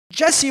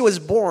Jesse was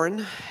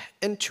born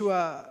into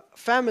a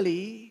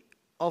family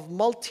of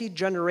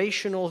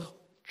multi-generational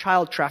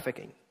child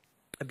trafficking,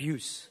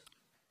 abuse,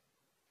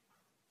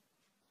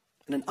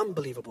 in an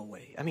unbelievable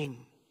way. I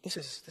mean, this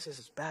is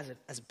as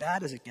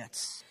bad as it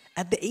gets.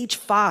 At the age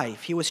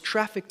 5, he was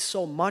trafficked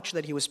so much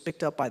that he was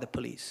picked up by the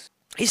police.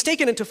 He's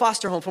taken into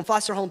foster home, from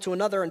foster home to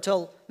another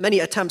until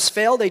many attempts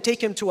fail. They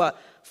take him to a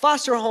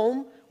foster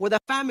home with a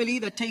family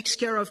that takes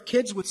care of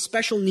kids with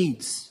special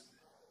needs.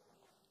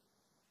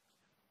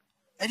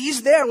 And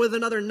he's there with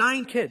another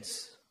 9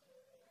 kids.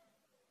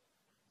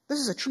 This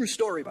is a true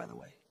story, by the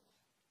way.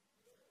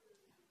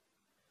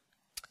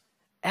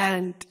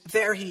 And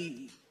there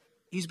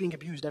he's being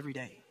abused every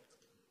day.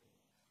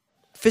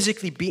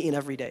 Physically beaten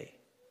every day.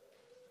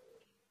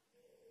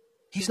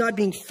 He's not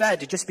being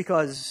fed just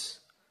because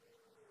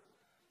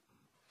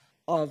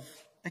of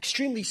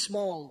extremely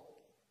small,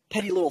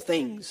 petty little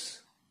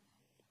things.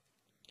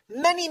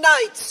 Many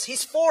nights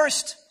he's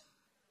forced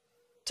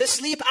to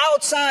sleep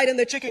outside in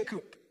the chicken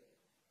coop.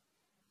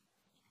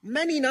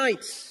 Many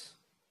nights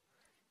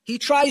he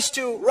tries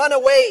to run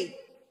away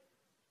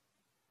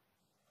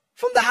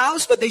from the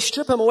house, but they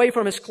strip him away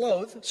from his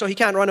clothes, so he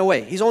can't run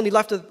away. He's only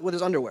left with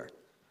his underwear.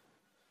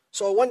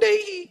 So one day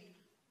he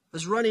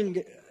was running,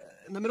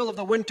 in the middle of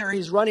the winter,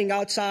 he's running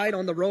outside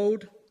on the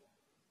road,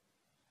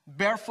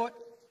 barefoot,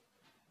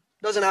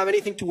 doesn't have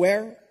anything to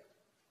wear,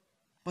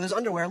 with his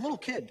underwear, a little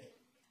kid.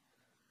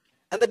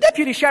 And the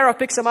deputy sheriff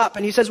picks him up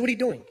and he says, "What are you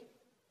doing?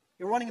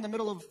 You're running in the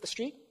middle of the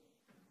street?"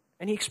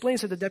 And he explains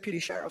to the deputy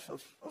sheriff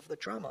of the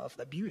trauma, of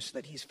the abuse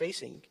that he's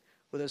facing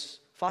with his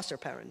foster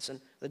parents.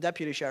 And the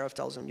deputy sheriff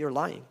tells him, "You're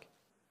lying.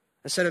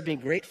 Instead of being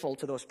grateful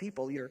to those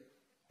people, you're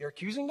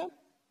accusing them?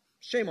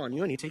 Shame on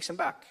you." And he takes him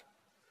back.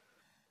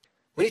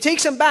 When he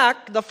takes him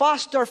back, the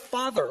foster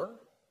father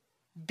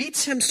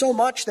beats him so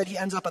much that he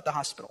ends up at the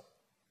hospital.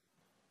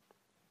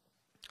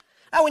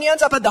 And when he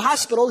ends up at the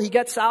hospital, he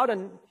gets out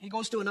and he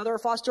goes to another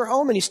foster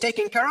home and he's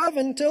taken care of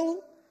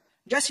until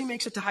Jesse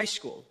makes it to high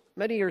school,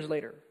 many years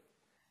later.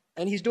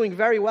 And he's doing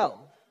very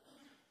well.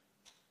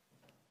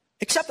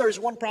 Except there is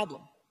one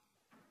problem.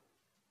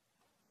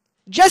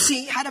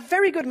 Jesse had a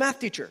very good math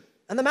teacher.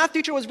 And the math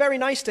teacher was very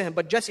nice to him,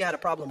 but Jesse had a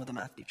problem with the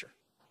math teacher.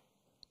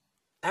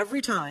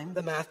 Every time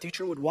the math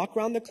teacher would walk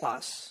around the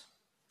class,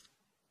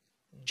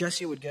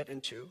 Jesse would get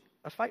into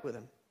a fight with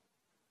him.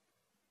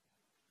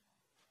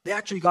 They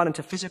actually got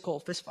into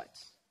physical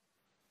fistfights.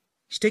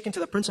 He's taken to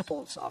the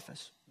principal's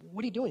office.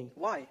 "What are you doing?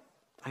 Why?"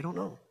 "I don't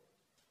know.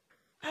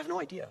 I have no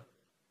idea."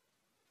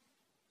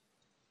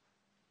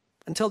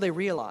 Until they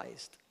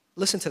realized,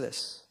 listen to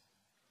this.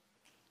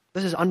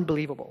 This is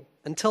unbelievable.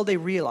 Until they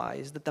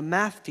realized that the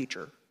math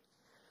teacher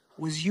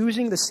was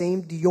using the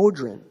same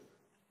deodorant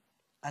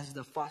as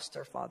the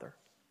foster father.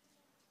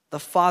 The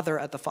father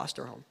at the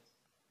foster home.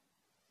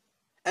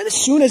 And as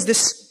soon as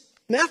this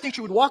math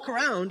teacher would walk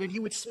around and he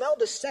would smell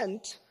the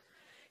scent,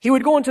 he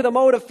would go into the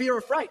mode of fear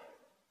or fright,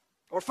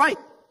 or fight.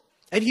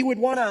 And he would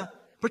want to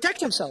protect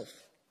himself,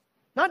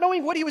 not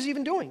knowing what he was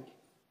even doing.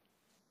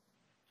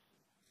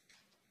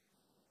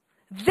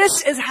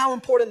 This is how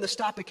important this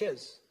topic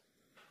is.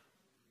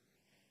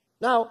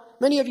 Now,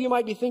 many of you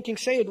might be thinking,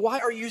 "Sayyid,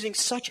 why are you using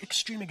such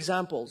extreme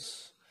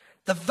examples?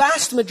 The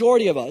vast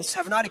majority of us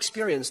have not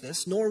experienced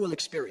this, nor will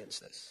experience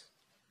this.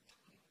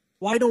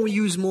 Why don't we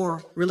use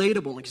more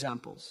relatable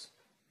examples?"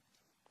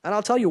 And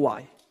I'll tell you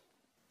why.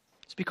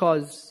 It's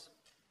because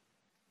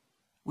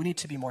we need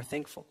to be more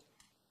thankful.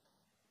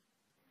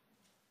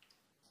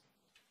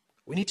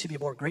 We need to be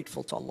more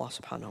grateful to Allah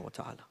subhanahu wa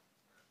ta'ala.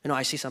 You know,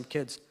 I see some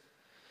kids.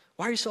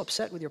 "Why are you so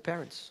upset with your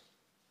parents?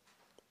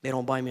 They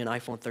don't buy me an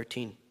iPhone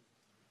 13.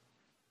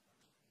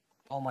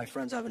 All my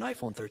friends have an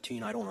iPhone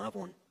 13. I don't have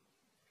one."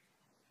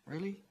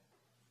 Really?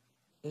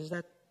 Is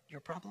that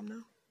your problem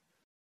now?